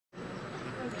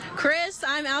Chris,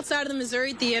 I'm outside of the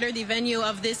Missouri Theater, the venue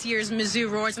of this year's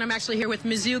Mizzou ROARS, and I'm actually here with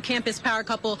Mizzou campus power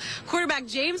couple, quarterback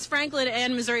James Franklin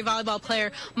and Missouri volleyball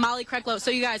player Molly Kreklow.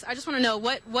 So you guys, I just want to know,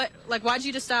 why'd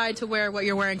you decide to wear what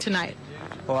you're wearing tonight?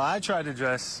 Well, I tried to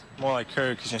dress more like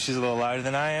her because she's a little lighter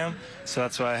than I am, so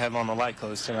that's why I have on the light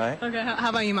clothes tonight. Okay, how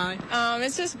about you, Molly?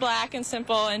 It's just black and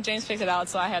simple, and James picked it out,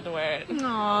 so I had to wear it.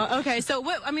 Aw, okay. So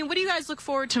what do you guys look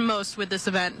forward to most with this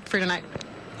event for tonight?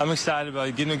 I'm excited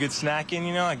about getting a good snack in,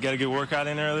 I got a good workout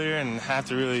in earlier and have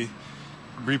to really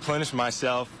replenish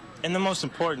myself. And then most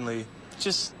importantly,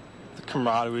 just the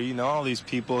camaraderie, all these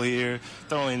people here,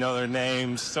 don't really know their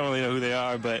names, don't really know who they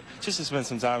are, but just to spend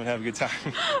some time and have a good time.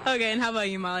 Okay, and how about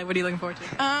you, Molly? What are you looking forward to?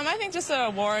 I think just the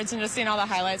awards and just seeing all the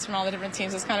highlights from all the different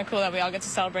teams. It's kind of cool that we all get to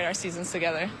celebrate our seasons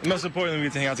together. Most importantly, we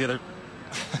get to hang out together.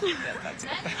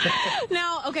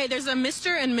 Now, okay, there's a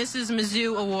Mr. and Mrs.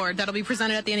 Mizzou award that'll be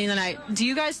presented at the end of the night. Do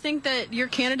you guys think that you're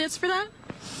candidates for that?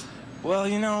 Well,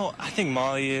 I think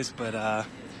Molly is, but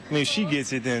if she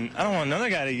gets it, then I don't want another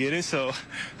guy to get it, so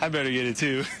I better get it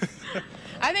too.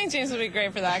 I think James would be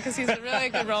great for that because he's a really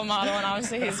good role model, and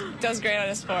obviously he does great at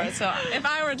his sport. So if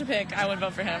I were to pick, I would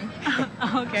vote for him.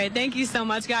 Okay, thank you so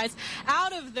much, guys.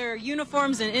 Out of their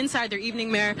uniforms and inside their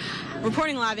evening wear,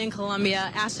 reporting live in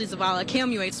Columbia, Ashley Zavala,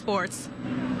 KMU8 Sports.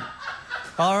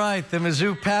 All right, the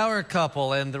Mizzou power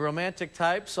couple and the romantic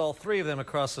types, all three of them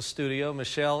across the studio,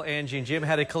 Michelle, Angie, and Jim,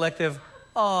 had a collective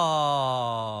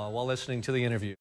 "aww" while listening to the interview.